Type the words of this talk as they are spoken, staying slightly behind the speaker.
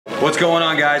What's going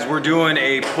on, guys? We're doing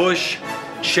a push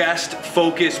chest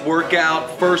focus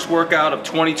workout, first workout of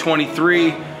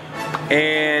 2023.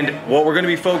 And what we're gonna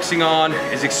be focusing on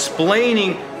is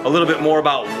explaining a little bit more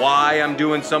about why I'm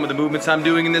doing some of the movements I'm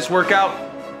doing in this workout,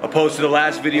 opposed to the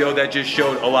last video that just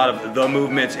showed a lot of the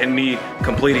movements and me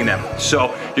completing them.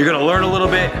 So you're gonna learn a little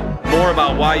bit more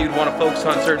about why you'd wanna focus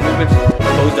on certain movements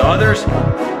opposed to others.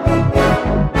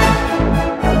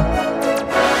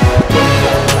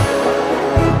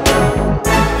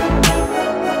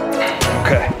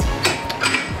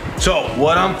 So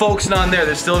what I'm focusing on there,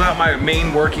 that's still not my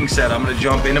main working set. I'm gonna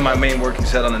jump into my main working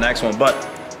set on the next one. But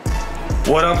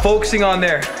what I'm focusing on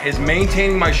there is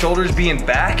maintaining my shoulders being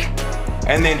back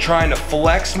and then trying to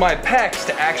flex my pecs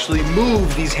to actually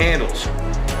move these handles.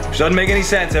 Which doesn't make any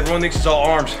sense. Everyone thinks it's all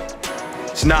arms.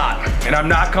 It's not. And I'm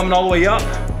not coming all the way up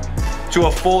to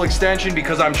a full extension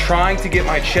because I'm trying to get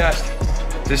my chest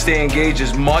to stay engaged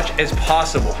as much as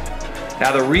possible.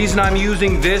 Now the reason I'm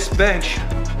using this bench,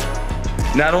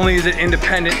 not only is it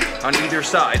independent on either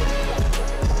side,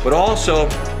 but also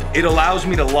it allows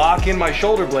me to lock in my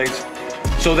shoulder blades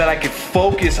so that I can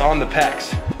focus on the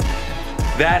pecs.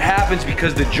 That happens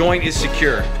because the joint is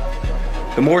secure.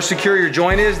 The more secure your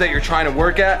joint is that you're trying to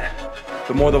work at,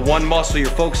 the more the one muscle you're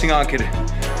focusing on could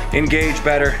engage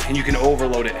better and you can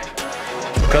overload it.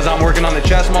 Because I'm working on the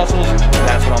chest muscles,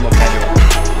 that's what I'm looking at doing.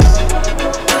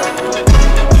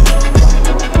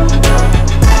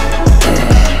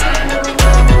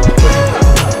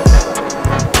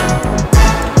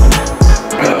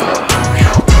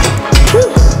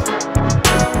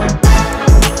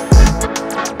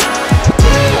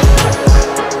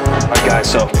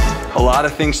 So a lot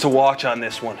of things to watch on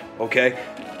this one, okay?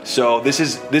 So this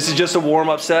is just a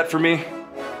warm-up set for me.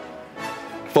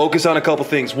 Focus on a couple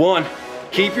things. One,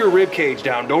 keep your rib cage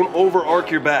down. Don't over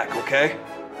arc your back, okay?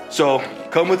 So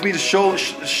come with me to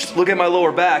look at my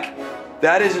lower back.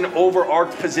 That is an over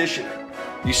arched position.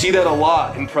 You see that a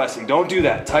lot in pressing. Don't do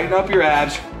that. Tighten up your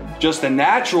abs. Just a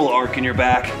natural arc in your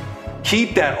back.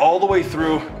 Keep that all the way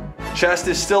through. Chest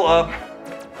is still up.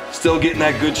 Still getting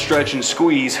that good stretch and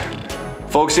squeeze.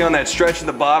 Focusing on that stretch at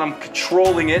the bottom,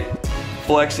 controlling it,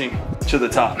 flexing to the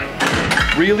top.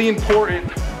 Really important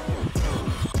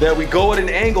that we go at an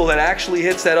angle that actually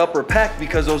hits that upper pec,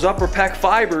 because those upper pec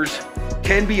fibers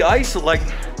can be isolated, like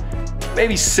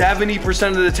maybe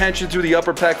 70% of the tension through the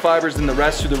upper pec fibers and the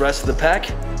rest through the rest of the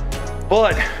pec.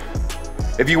 But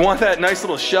if you want that nice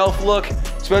little shelf look,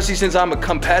 especially since I'm a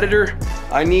competitor,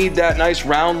 I need that nice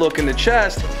round look in the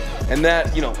chest, and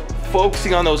that, you know,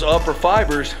 focusing on those upper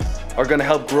fibers are gonna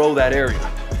help grow that area.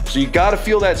 So you gotta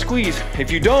feel that squeeze. If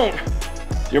you don't,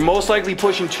 you're most likely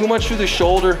pushing too much through the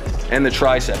shoulder and the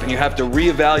tricep, and you have to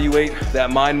reevaluate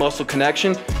that mind-muscle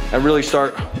connection and really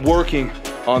start working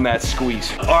on that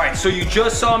squeeze. All right, so you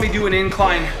just saw me do an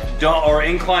incline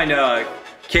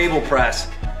cable press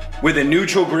with a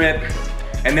neutral grip,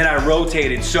 and then I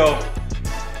rotated. So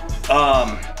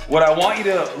what I want you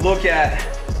to look at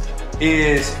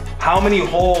is how many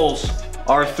holes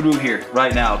are through here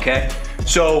right now, okay?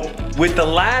 So with the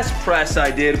last press I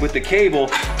did with the cable,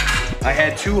 I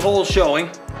had 2 holes showing.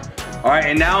 All right,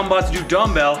 and now I'm about to do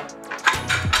dumbbell,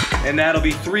 and that'll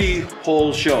be 3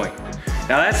 holes showing.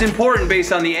 Now that's important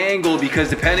based on the angle, because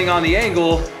depending on the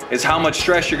angle is how much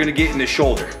stress you're gonna get in the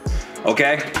shoulder,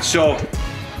 okay? So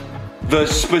the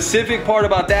specific part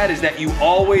about that is that you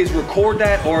always record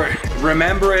that, or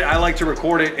remember it. I like to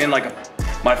record it in like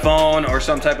my phone or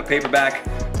some type of paperback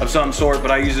of some sort,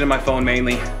 but I use it in my phone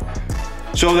mainly,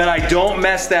 so that I don't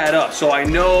mess that up. So I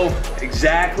know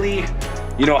exactly,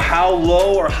 you know, how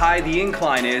low or high the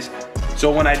incline is.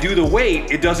 So when I do the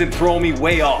weight, it doesn't throw me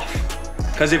way off.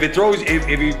 Because if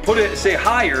you put it, say,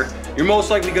 higher, you're most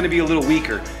likely gonna be a little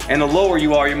weaker. And the lower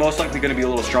you are, you're most likely gonna be a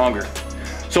little stronger.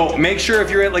 So make sure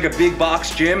if you're at like a big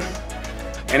box gym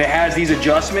and it has these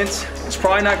adjustments, it's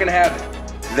probably not gonna have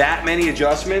that many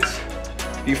adjustments.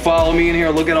 If you follow me in here,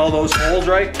 look at all those holes,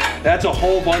 right? That's a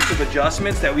whole bunch of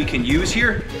adjustments that we can use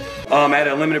here at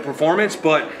a limited performance.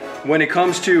 But when it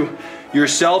comes to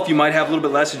yourself, you might have a little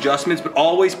bit less adjustments, but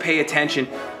always pay attention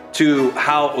to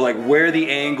how, like, where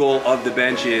the angle of the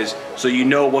bench is, so you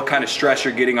know what kind of stress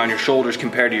you're getting on your shoulders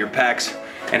compared to your pecs,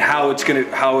 and how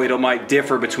it might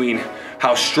differ between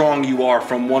how strong you are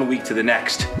from one week to the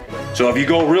next. So if you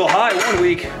go real high one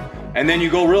week and then you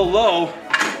go real low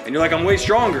and you're like, I'm way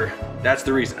stronger, that's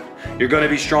the reason. You're gonna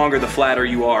be stronger the flatter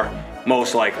you are,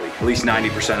 most likely. At least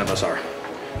 90% of us are.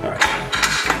 All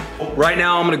right. Right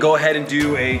now, I'm gonna go ahead and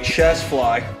do a chest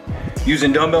fly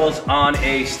using dumbbells on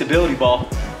a stability ball.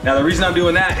 Now, the reason I'm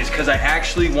doing that is because I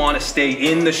actually wanna stay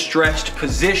in the stretched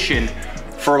position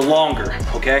for longer,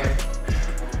 okay?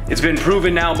 It's been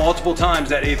proven now multiple times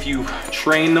that if you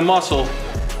train the muscle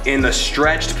in the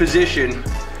stretched position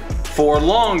for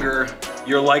longer,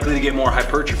 you're likely to get more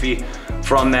hypertrophy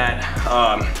from that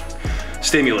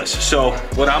stimulus. So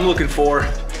what I'm looking for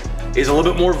is a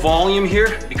little bit more volume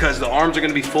here because the arms are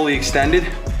gonna be fully extended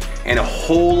and a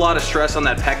whole lot of stress on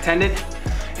that pec tendon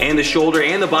and the shoulder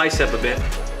and the bicep a bit.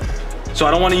 So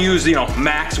I don't wanna use,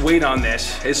 max weight on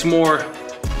this. It's more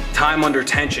time under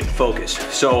tension focus.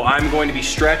 So I'm going to be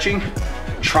stretching,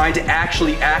 trying to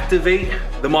actually activate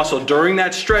the muscle during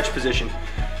that stretch position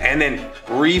and then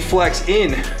reflex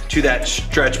in to that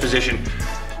stretch position.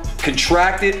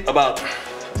 Contract it about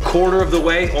quarter of the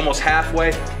way, almost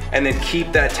halfway, and then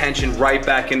keep that tension right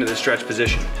back into the stretch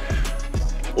position.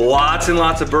 Lots and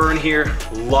lots of burn here,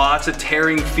 lots of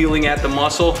tearing feeling at the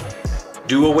muscle.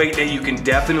 Do a weight that you can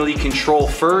definitely control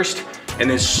first, and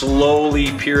then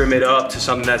slowly pyramid up to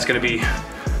something that's gonna be,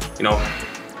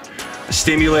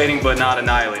 stimulating but not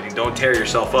annihilating. Don't tear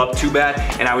yourself up too bad.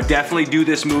 And I would definitely do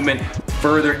this movement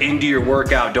further into your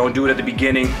workout. Don't do it at the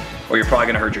beginning or you're probably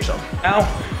gonna hurt yourself. Now,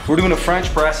 we're doing a French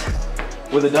press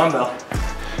with a dumbbell.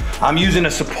 I'm using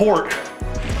a support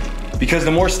because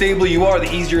the more stable you are,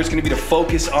 the easier it's gonna be to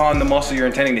focus on the muscle you're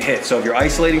intending to hit. So if you're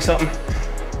isolating something,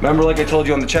 remember like I told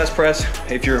you on the chest press,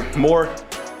 if your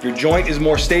joint is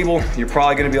more stable, you're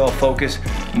probably gonna be able to focus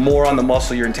more on the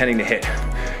muscle you're intending to hit.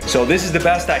 So this is the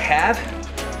best I have,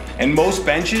 and most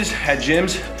benches at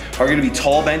gyms are gonna be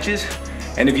tall benches,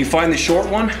 and if you find the short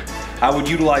one, I would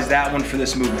utilize that one for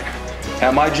this movement.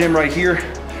 At my gym right here,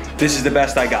 this is the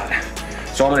best I got.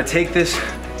 So I'm gonna take this,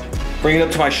 bring it up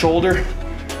to my shoulder,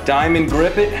 diamond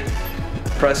grip it,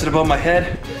 press it above my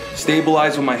head,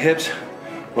 stabilize with my hips,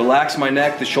 relax my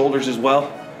neck, the shoulders as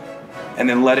well, and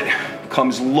then let it come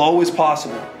as low as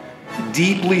possible,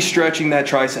 deeply stretching that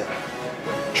tricep.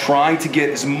 Trying to get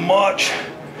as much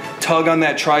tug on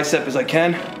that tricep as I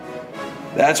can.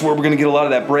 That's where we're gonna get a lot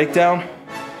of that breakdown,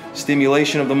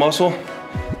 stimulation of the muscle.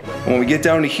 And when we get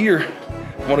down to here,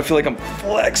 I wanna feel like I'm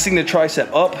flexing the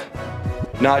tricep up,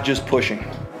 not just pushing.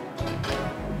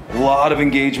 A lot of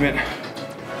engagement.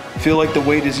 Feel like the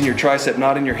weight is in your tricep,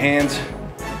 not in your hands.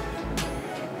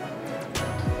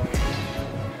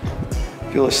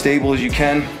 Feel as stable as you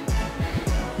can.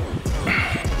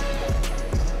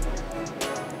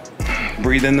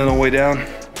 Breathe in on the way down.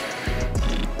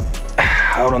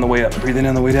 Out on the way up. Breathe in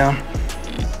on the way down.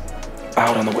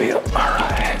 Out on the way up. All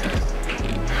right.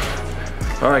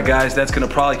 All right, guys, that's gonna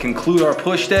probably conclude our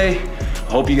push day.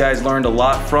 I hope you guys learned a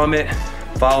lot from it.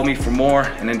 Follow me for more,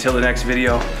 and until the next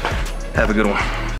video, have a good one.